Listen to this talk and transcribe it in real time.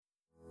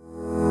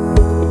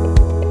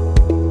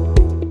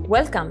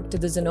Welcome to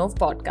the Zenove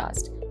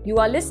podcast. You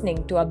are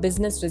listening to our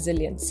Business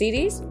Resilience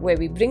series, where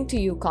we bring to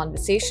you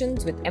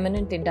conversations with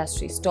eminent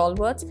industry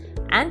stalwarts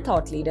and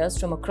thought leaders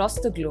from across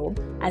the globe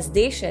as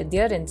they share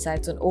their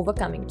insights on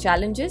overcoming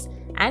challenges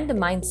and the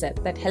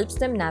mindset that helps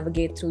them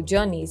navigate through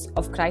journeys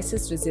of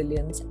crisis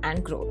resilience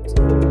and growth.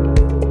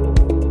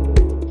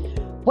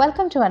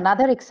 Welcome to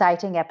another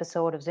exciting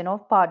episode of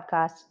Zenove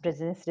Podcast's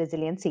Business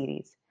Resilience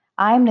series.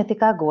 I am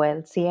Nitika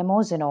Goel,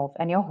 CMO Zenove,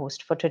 and your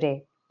host for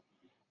today.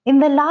 In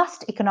the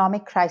last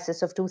economic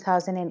crisis of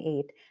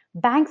 2008,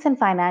 banks and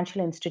financial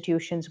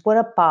institutions were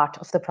a part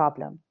of the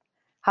problem.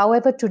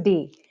 However,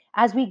 today,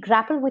 as we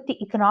grapple with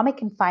the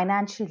economic and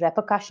financial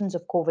repercussions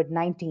of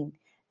COVID-19,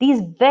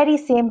 these very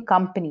same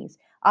companies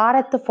are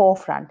at the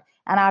forefront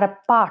and are a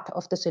part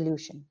of the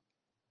solution.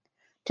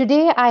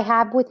 Today, I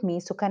have with me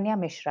Sukanya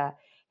Mishra,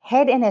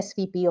 Head and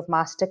SVP of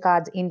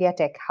Mastercard's India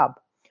Tech Hub.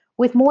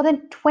 With more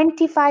than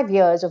 25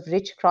 years of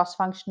rich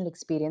cross-functional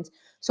experience,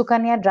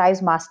 Sukanya drives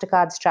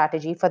Mastercard's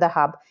strategy for the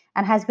hub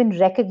and has been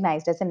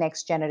recognized as a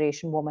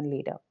next-generation woman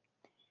leader,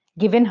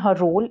 given her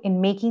role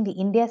in making the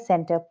India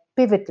Center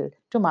pivotal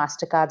to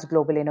Mastercard's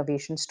global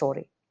innovation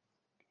story.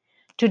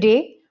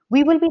 Today,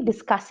 we will be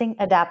discussing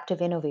adaptive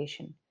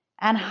innovation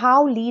and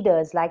how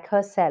leaders like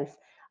herself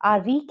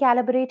are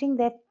recalibrating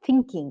their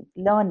thinking,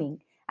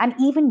 learning, and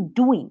even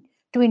doing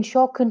to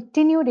ensure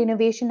continued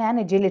innovation and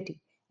agility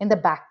in the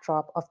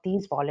backdrop of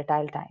these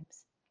volatile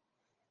times.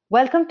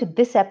 Welcome to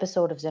this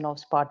episode of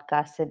Zenove's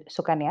podcast,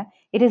 Sukanya.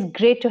 It is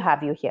great to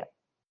have you here.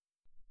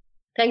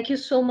 Thank you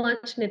so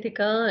much,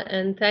 Nitika,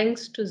 and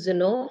thanks to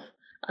Zenove.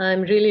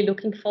 I'm really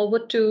looking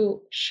forward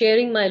to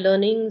sharing my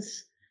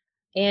learnings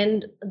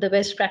and the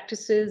best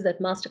practices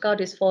that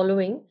MasterCard is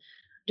following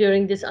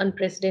during these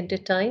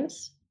unprecedented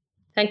times.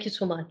 Thank you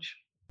so much.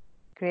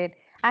 Great.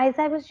 As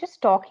I was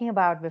just talking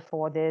about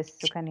before this,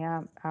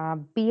 Sukanya,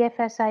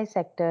 BFSI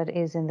sector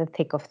is in the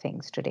thick of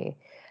things today.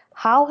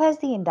 How has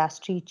the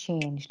industry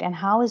changed, and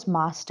how is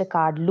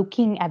MasterCard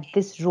looking at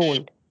this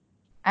role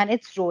and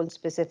its role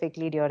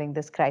specifically during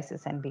this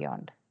crisis and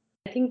beyond?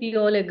 I think we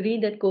all agree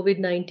that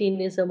COVID-19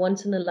 is a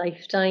once in a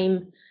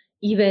lifetime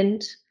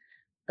event.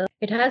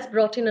 It has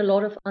brought in a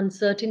lot of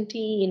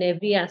uncertainty in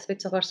every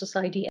aspect of our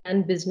society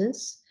and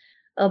business.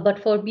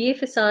 But for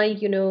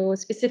BFSI,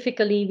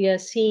 specifically, we are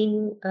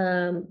seeing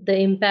the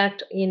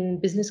impact in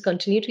business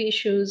continuity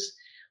issues,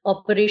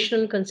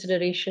 operational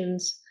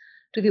considerations,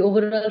 to the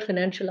overall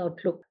financial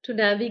outlook. To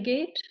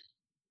navigate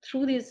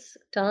through these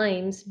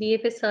times,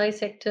 BFSI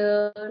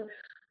sector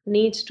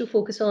needs to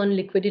focus on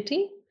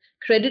liquidity,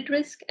 credit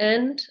risk,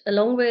 and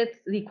along with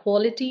the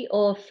quality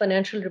of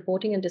financial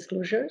reporting and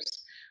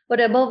disclosures, but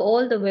above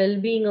all, the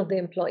well-being of the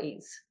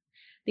employees.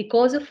 The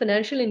cause of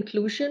financial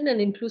inclusion and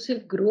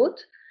inclusive growth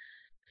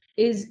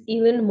is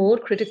even more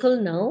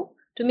critical now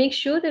to make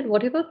sure that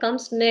whatever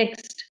comes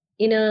next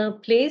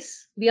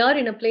we are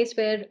in a place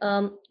where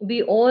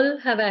we all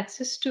have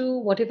access to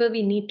whatever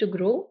we need to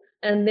grow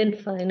and then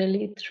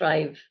finally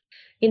thrive.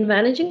 In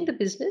managing the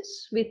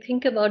business, we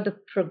think about the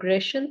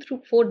progression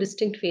through four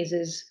distinct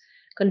phases: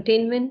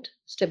 containment,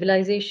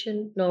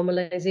 stabilization,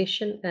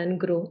 normalization, and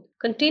growth.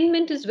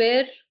 Containment is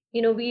where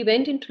we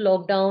went into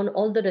lockdown,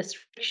 all the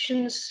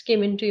restrictions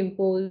came into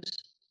impose,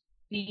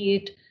 be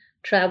it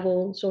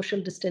travel, social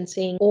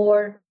distancing,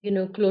 or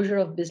closure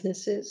of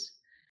businesses.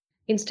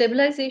 In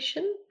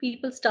stabilization,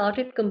 people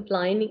started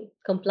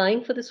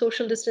complying for the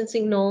social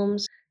distancing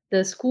norms.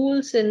 The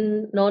schools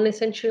and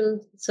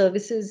non-essential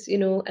services,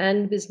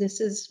 and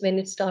businesses, when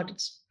it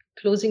started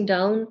closing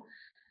down,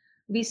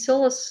 we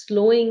saw a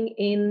slowing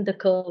in the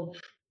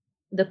curve,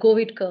 the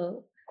COVID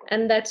curve,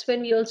 and that's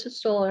when we also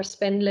saw our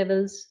spend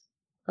levels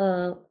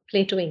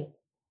plateauing.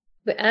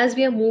 But as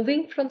we are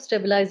moving from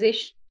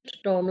stabilization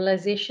to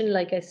normalization,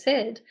 like I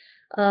said,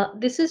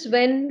 this is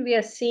when we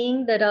are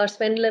seeing that our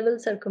spend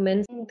levels are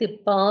commencing the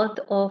path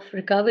of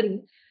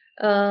recovery,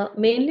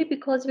 mainly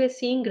because we are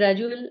seeing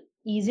gradual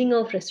easing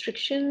of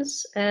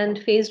restrictions and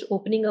phased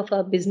opening of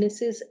our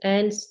businesses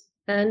and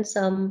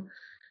some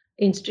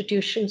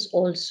institutions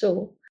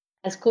also.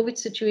 As COVID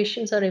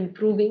situations are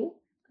improving,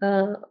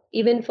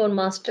 even for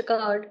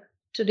MasterCard,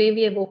 today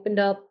we have opened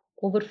up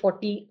over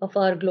 40 of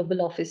our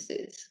global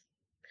offices.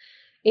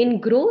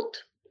 In growth,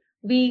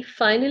 we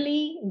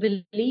finally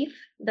believe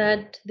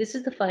that this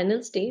is the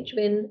final stage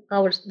when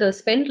the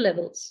spend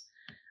levels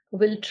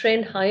will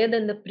trend higher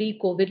than the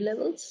pre-COVID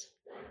levels,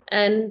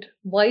 and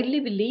widely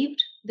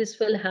believed this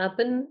will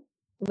happen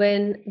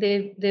when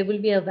there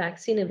will be a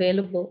vaccine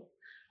available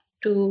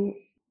to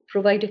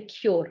provide a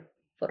cure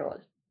for all.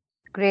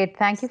 Great.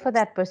 Thank you for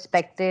that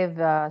perspective,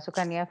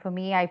 Sukanya. For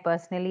me, I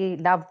personally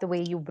love the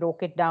way you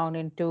broke it down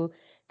into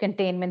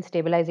containment,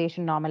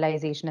 stabilization,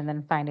 normalization, and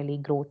then finally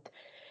growth.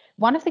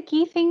 One of the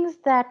key things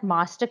that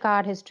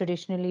MasterCard has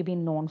traditionally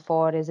been known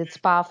for is its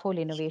powerful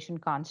innovation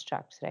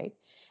constructs, right?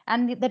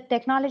 And the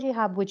technology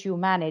hub which you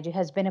manage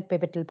has been a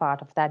pivotal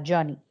part of that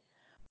journey.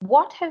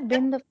 What have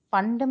been the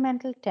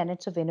fundamental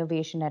tenets of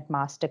innovation at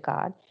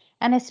MasterCard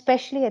and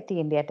especially at the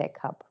India Tech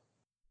Hub?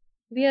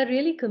 We are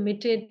really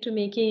committed to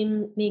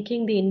making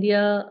the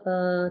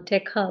India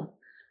Tech Hub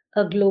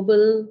a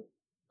global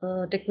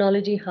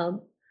technology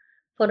hub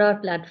for our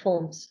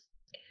platforms.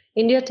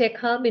 India Tech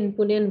Hub in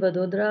Pune and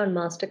Vadodara are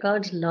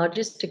MasterCard's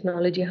largest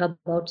technology hub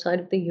outside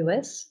of the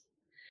US,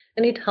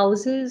 and it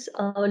houses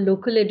our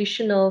local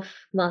edition of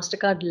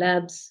MasterCard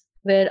Labs,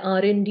 where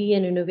R&D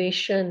and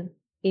innovation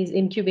is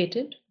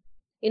incubated.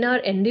 In our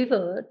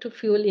endeavor to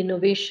fuel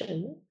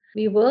innovation,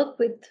 we work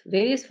with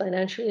various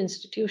financial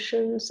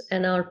institutions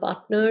and our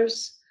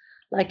partners,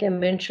 like I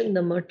mentioned,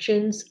 the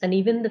merchants and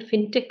even the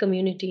fintech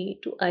community,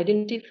 to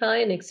identify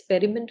and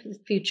experiment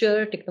with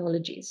future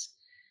technologies.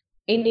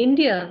 In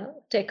India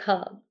Tech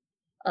Hub,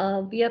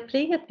 we are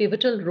playing a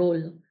pivotal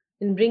role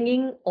in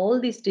bringing all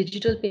these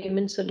digital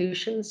payment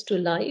solutions to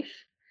life.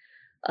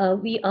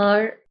 We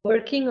are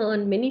working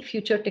on many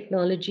future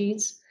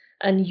technologies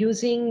and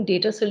using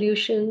data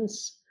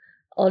solutions,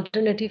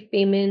 alternative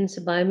payments,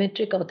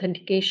 biometric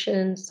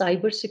authentication,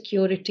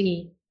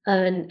 cybersecurity,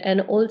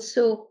 and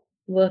also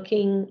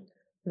working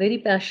very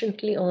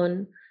passionately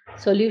on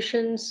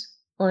solutions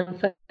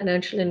on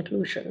financial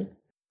inclusion.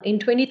 In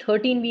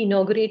 2013, we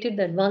inaugurated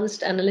the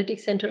Advanced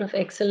Analytics Center of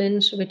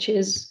Excellence, which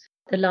is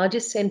the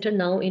largest center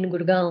now in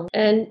Gurgaon.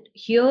 And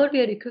here we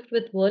are equipped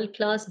with world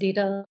class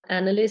data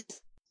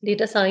analysts,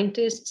 data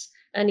scientists,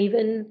 and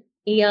even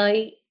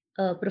AI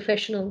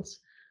professionals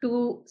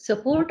to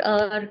support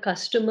our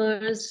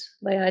customers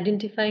by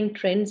identifying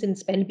trends in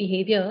spend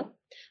behavior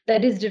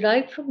that is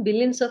derived from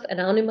billions of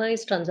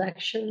anonymized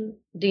transaction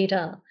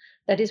data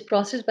that is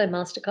processed by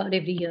MasterCard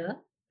every year,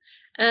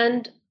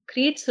 and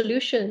create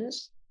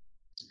solutions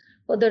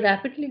for the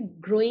rapidly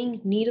growing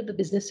need of the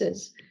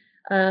businesses,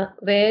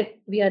 where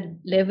we are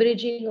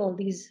leveraging all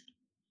these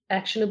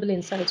actionable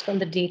insights from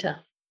the data.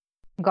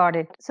 Got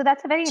it. So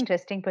that's a very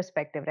interesting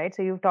perspective, right?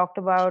 So you've talked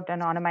about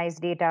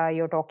anonymized data,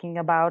 you're talking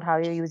about how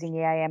you're using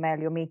AI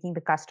ML, you're making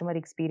the customer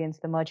experience,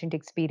 the merchant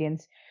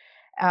experience,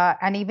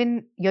 and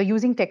even you're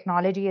using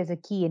technology as a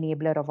key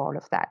enabler of all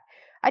of that.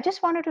 I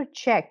just wanted to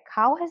check,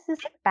 how has this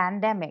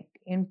pandemic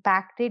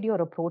impacted your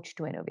approach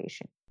to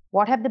innovation?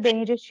 What have the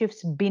major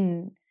shifts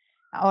been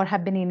or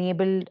have been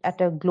enabled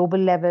at a global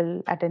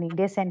level, at an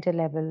India Center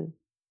level?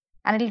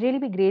 And it'll really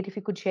be great if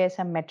you could share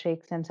some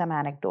metrics and some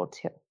anecdotes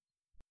here.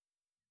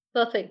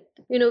 Perfect.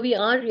 We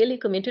are really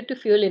committed to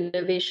fuel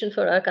innovation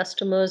for our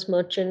customers,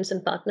 merchants,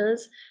 and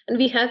partners. And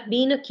we have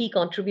been a key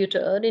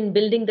contributor in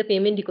building the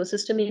payment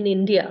ecosystem in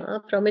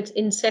India from its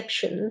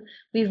inception.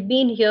 We've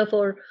been here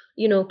for,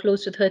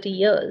 close to 30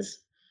 years,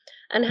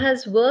 and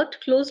has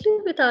worked closely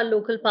with our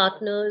local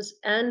partners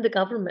and the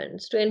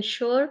governments to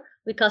ensure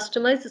we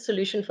customize the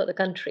solution for the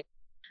country.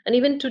 And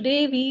even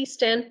today, we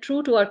stand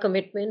true to our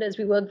commitment as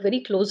we work very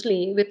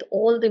closely with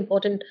all the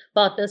important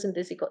partners in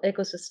this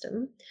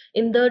ecosystem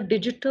in the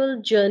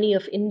digital journey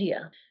of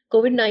India.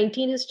 COVID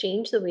 19 has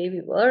changed the way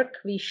we work,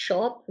 we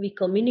shop, we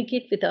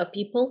communicate with our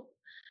people.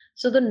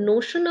 So the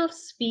notion of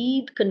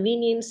speed,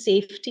 convenience,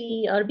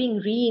 safety are being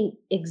re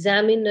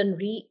examined and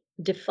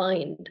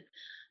redefined.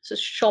 So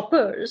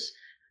shoppers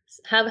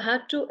have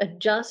had to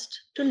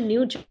adjust to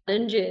new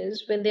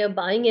challenges when they are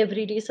buying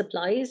everyday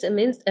supplies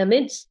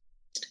amidst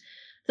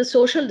the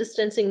social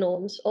distancing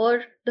norms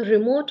or the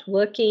remote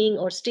working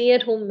or stay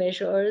at home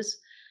measures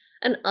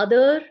and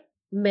other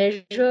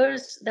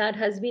measures that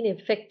has been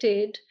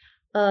affected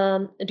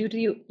due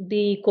to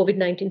the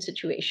COVID-19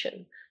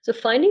 situation. So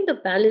finding the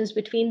balance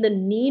between the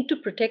need to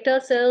protect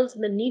ourselves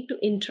and the need to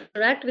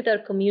interact with our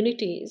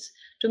communities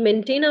to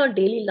maintain our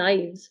daily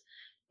lives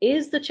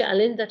is the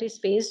challenge that is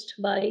faced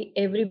by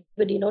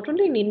everybody, not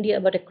only in India,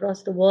 but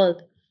across the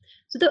world.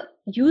 So the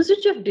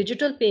usage of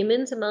digital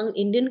payments among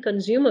Indian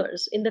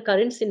consumers in the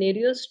current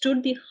scenario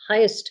stood the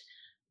highest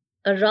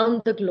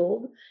around the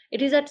globe.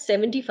 It is at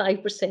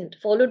 75%,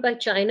 followed by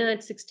China at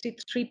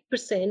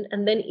 63%,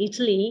 and then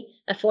Italy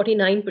at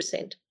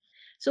 49%.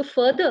 So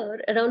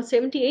further, around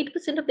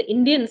 78% of the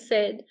Indians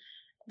said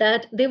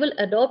that they will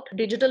adopt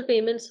digital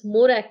payments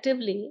more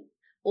actively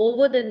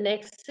over the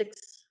next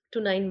 6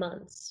 to 9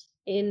 months,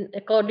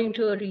 according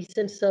to a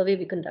recent survey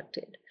we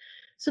conducted.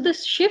 So the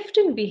shift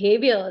in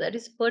behavior that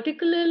is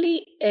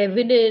particularly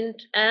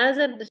evident as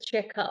at the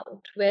checkout,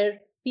 where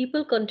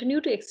people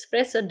continue to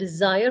express a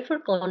desire for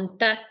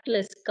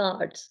contactless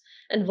cards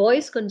and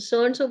voice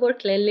concerns over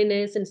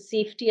cleanliness and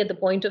safety at the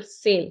point of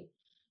sale.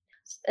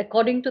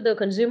 According to the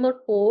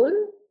consumer poll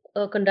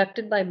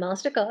conducted by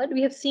MasterCard,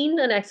 we have seen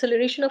an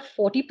acceleration of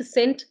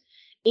 40%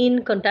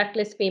 in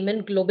contactless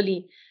payment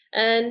globally,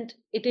 and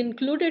it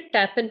included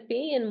tap and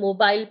pay and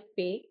mobile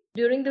pay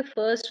during the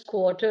first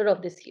quarter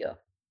of this year.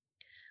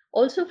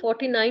 Also,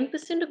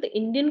 49% of the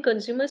Indian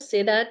consumers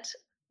say that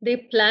they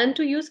plan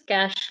to use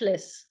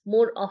cashless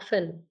more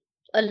often.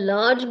 A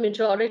large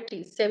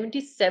majority,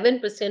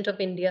 77% of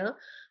India,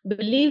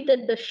 believe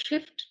that the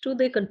shift to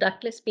the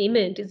contactless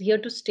payment is here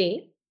to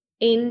stay.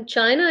 In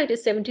China, it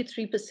is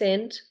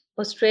 73%,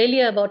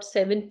 Australia about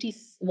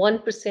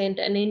 71%,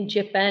 and in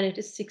Japan, it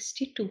is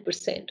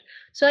 62%.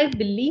 So I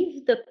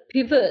believe the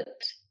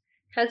pivot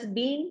has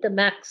been the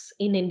max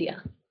in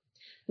India,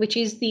 which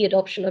is the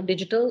adoption of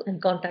digital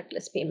and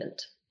contactless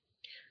payment.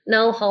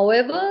 Now,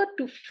 however,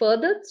 to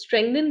further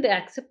strengthen the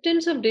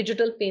acceptance of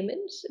digital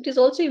payments, it is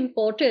also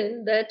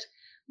important that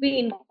we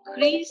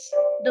increase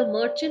the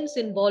merchants'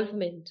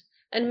 involvement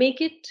and make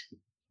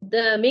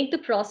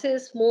the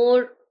process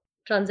more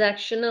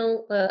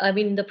transactional.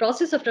 The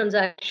process of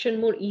transaction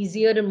more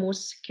easier and more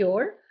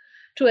secure.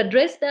 To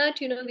address that,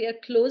 we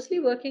are closely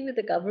working with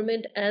the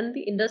government and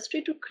the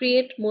industry to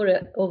create more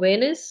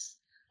awareness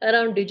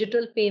around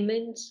digital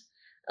payments,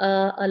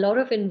 a lot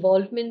of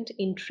involvement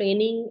in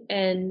training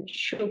and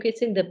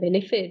showcasing the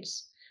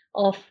benefits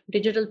of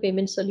digital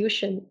payment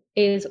solution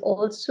is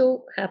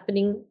also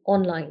happening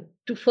online.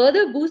 To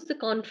further boost the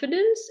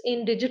confidence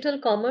in digital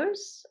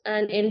commerce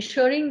and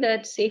ensuring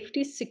that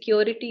safety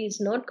security is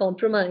not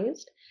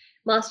compromised,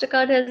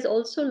 Mastercard has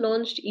also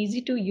launched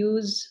easy to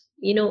use,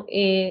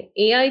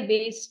 AI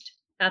based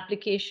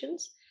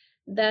applications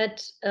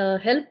that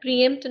help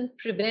preempt and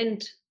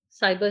prevent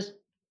cyber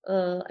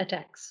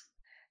attacks.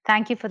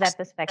 Thank you for that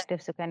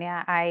perspective,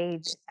 Sukanya.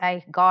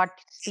 I got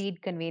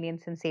speed,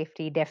 convenience, and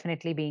safety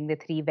definitely being the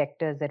three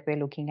vectors that we're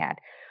looking at.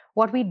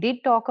 What we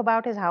did talk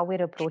about is how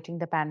we're approaching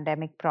the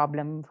pandemic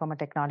problem from a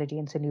technology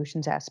and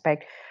solutions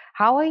aspect.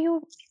 How are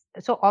you?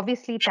 So,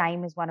 obviously,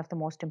 time is one of the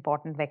most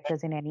important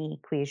vectors in any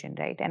equation,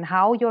 right? And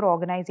how your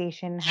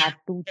organization had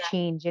to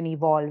change and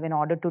evolve in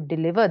order to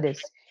deliver this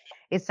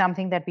is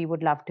something that we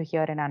would love to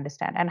hear and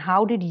understand. And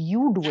how did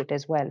you do it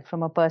as well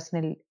from a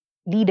personal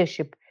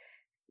leadership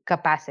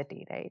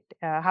capacity, right?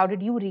 How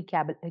did you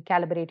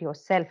recalibrate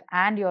yourself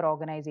and your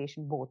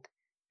organization both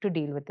to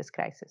deal with this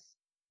crisis?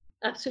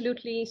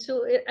 Absolutely.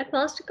 So at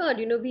MasterCard,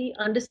 we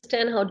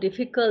understand how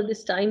difficult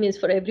this time is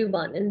for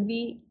everyone, and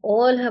we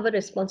all have a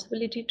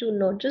responsibility to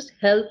not just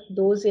help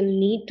those in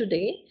need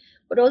today,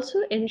 but also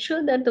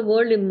ensure that the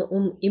world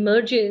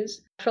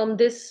emerges from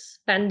this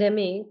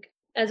pandemic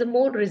as a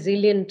more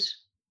resilient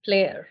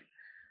player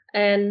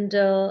and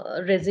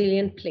a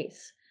resilient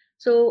place.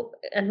 So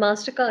at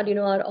MasterCard,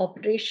 our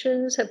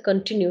operations have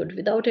continued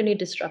without any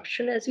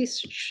disruption as we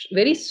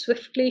very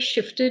swiftly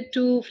shifted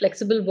to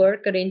flexible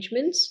work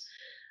arrangements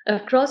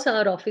across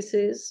our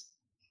offices.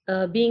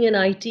 Being an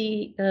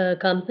IT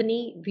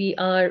company, we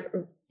are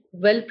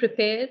well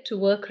prepared to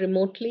work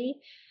remotely.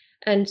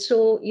 And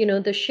so,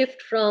 the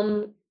shift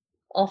from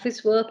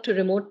office work to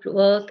remote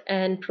work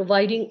and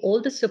providing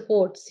all the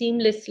support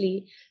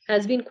seamlessly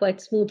has been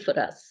quite smooth for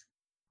us.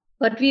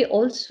 But we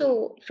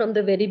also, from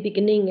the very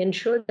beginning,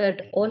 ensure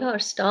that all our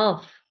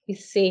staff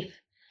is safe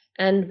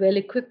and well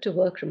equipped to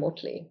work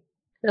remotely.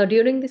 Now,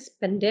 during this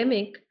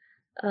pandemic,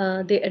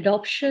 the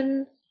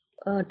adoption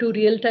to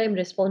real time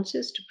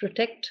responses to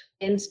protect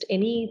against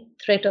any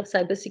threat of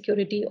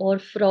cybersecurity or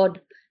fraud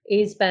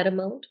is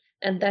paramount.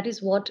 And that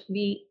is what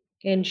we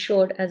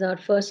ensured as our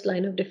first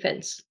line of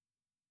defense.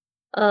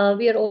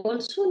 We are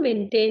also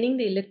maintaining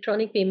the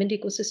electronic payment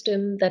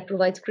ecosystem that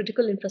provides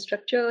critical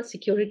infrastructure,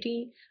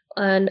 security,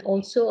 and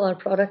also our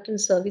product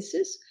and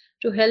services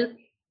to help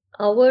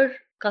our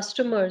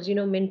customers,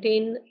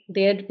 maintain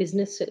their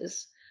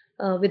businesses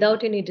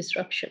without any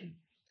disruption.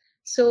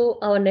 So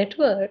our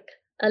network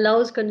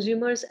allows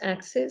consumers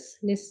access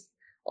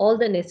all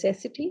the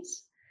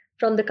necessities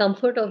from the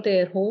comfort of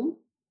their home.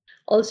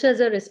 Also, as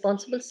a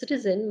responsible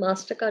citizen,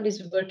 MasterCard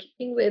is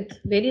working with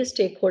various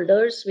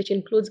stakeholders, which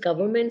includes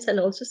governments and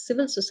also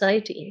civil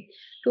society,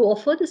 to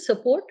offer the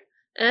support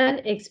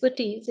and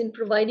expertise in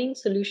providing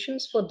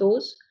solutions for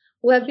those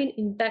who have been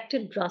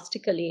impacted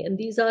drastically. And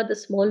these are the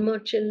small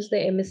merchants, the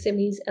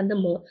MSMEs,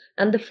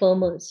 and the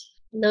farmers.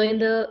 Now, in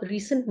the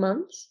recent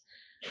months,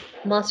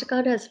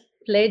 MasterCard has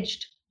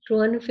pledged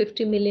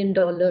 $250 million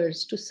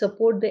to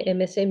support the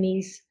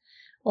MSMEs,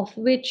 of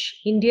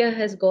which India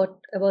has got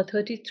about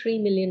 $33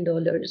 million,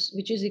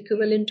 which is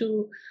equivalent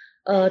to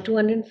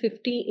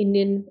 250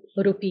 Indian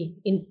rupee,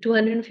 in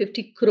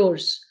 250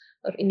 crores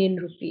of Indian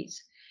rupees.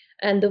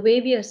 And the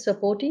way we are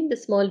supporting the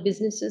small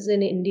businesses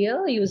in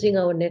India using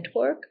our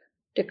network,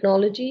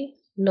 technology,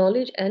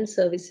 knowledge, and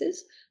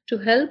services to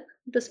help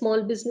the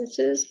small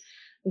businesses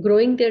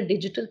growing their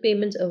digital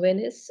payments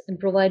awareness and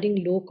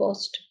providing low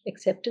cost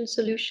acceptance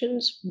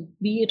solutions,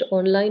 be it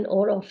online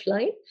or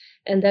offline,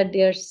 and that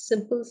they are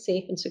simple,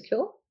 safe, and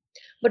secure.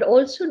 But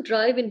also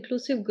drive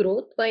inclusive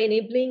growth by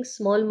enabling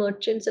small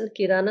merchants and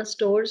Kirana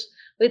stores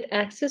with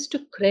access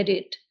to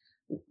credit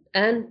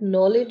and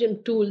knowledge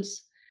and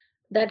tools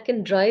that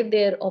can drive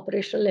their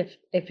operational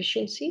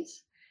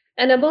efficiencies.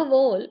 And above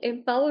all,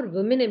 empower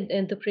women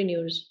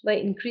entrepreneurs by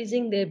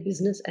increasing their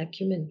business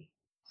acumen.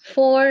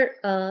 For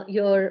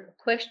your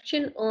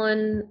question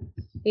on,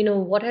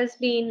 what has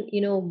been,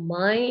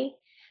 my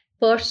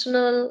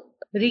personal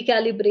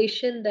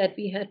recalibration that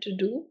we had to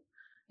do,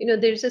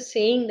 there's a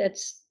saying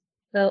that's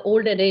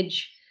old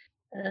adage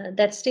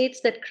that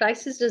states that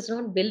crisis does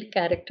not build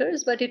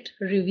characters, but it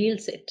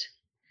reveals it.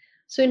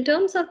 So in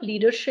terms of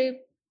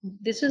leadership,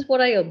 this is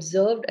what I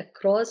observed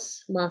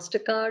across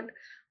MasterCard,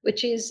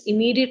 which is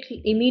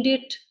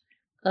immediate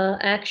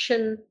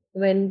action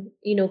when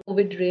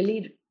COVID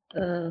really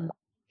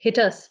hit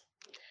us,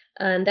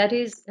 and that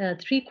is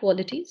three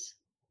qualities,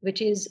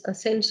 which is a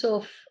sense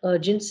of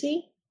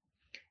urgency,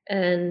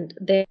 and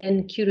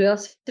then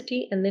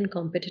curiosity, and then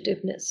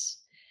competitiveness,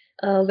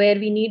 where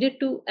we needed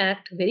to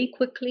act very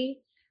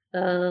quickly,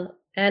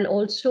 and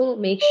also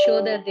make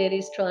sure that there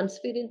is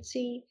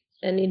transparency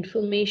and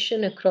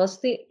information across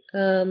the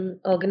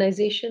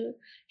organization,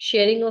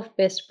 sharing of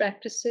best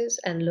practices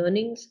and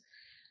learnings,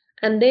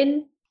 and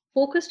then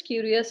focused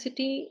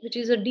curiosity, which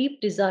is a deep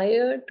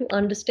desire to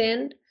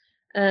understand,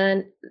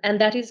 and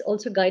that is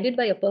also guided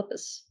by a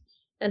purpose.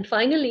 And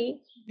finally,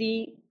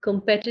 the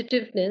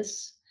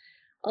competitiveness,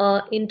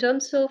 in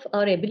terms of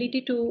our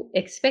ability to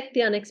expect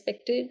the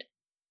unexpected,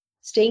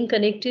 staying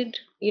connected,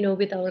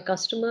 with our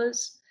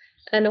customers,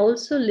 and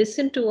also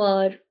listen to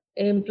our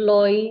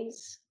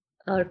employees,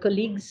 our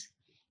colleagues,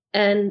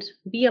 and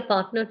be a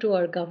partner to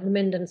our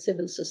government and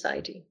civil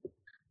society.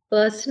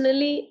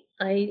 Personally,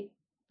 I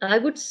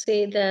would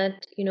say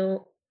that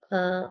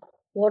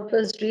what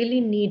was really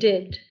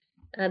needed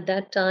at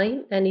that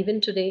time and even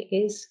today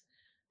is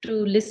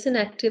to listen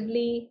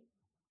actively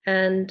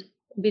and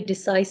be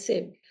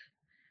decisive,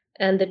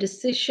 and the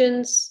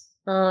decisions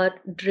are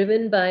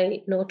driven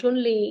by not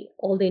only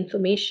all the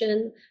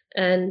information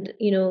and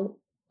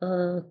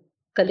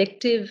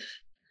collective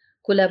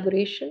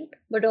collaboration,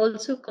 but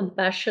also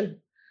compassion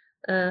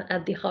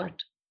at the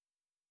heart.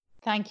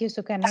 Thank you,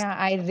 Sukanya.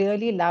 I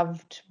really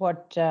loved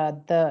what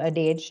the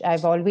adage.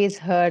 I've always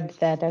heard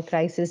that a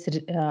crisis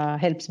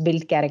helps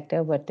build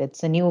character, but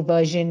it's a new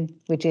version,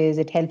 which is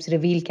it helps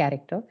reveal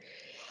character.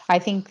 I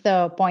think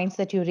the points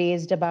that you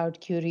raised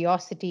about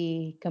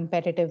curiosity,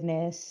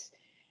 competitiveness,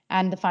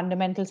 and the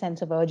fundamental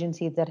sense of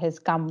urgency that has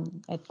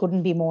come, it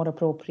couldn't be more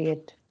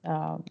appropriate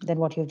than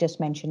what you've just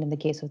mentioned in the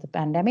case of the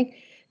pandemic.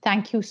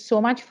 Thank you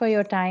so much for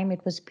your time. It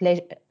was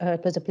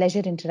a pleasure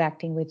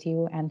interacting with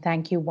you, and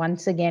thank you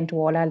once again to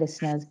all our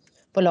listeners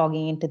for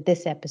logging into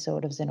this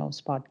episode of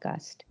Zinnov's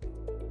podcast.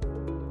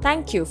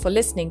 Thank you for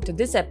listening to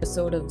this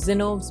episode of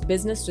Zinnov's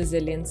Business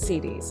Resilience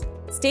series.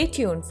 Stay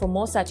tuned for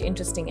more such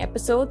interesting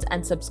episodes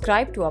and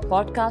subscribe to our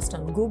podcast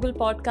on Google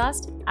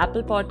Podcast,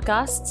 Apple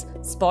Podcasts,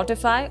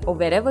 Spotify, or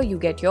wherever you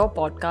get your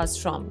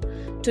podcasts from.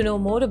 To know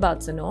more about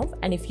Zinnov,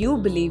 and if you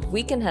believe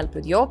we can help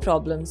with your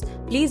problems,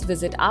 please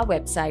visit our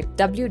website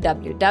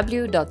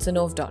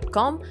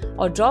www.zinnov.com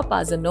or drop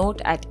us a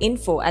note at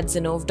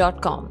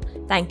info@zinnov.com.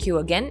 Thank you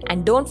again,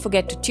 and don't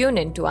forget to tune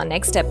in to our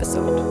next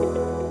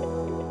episode.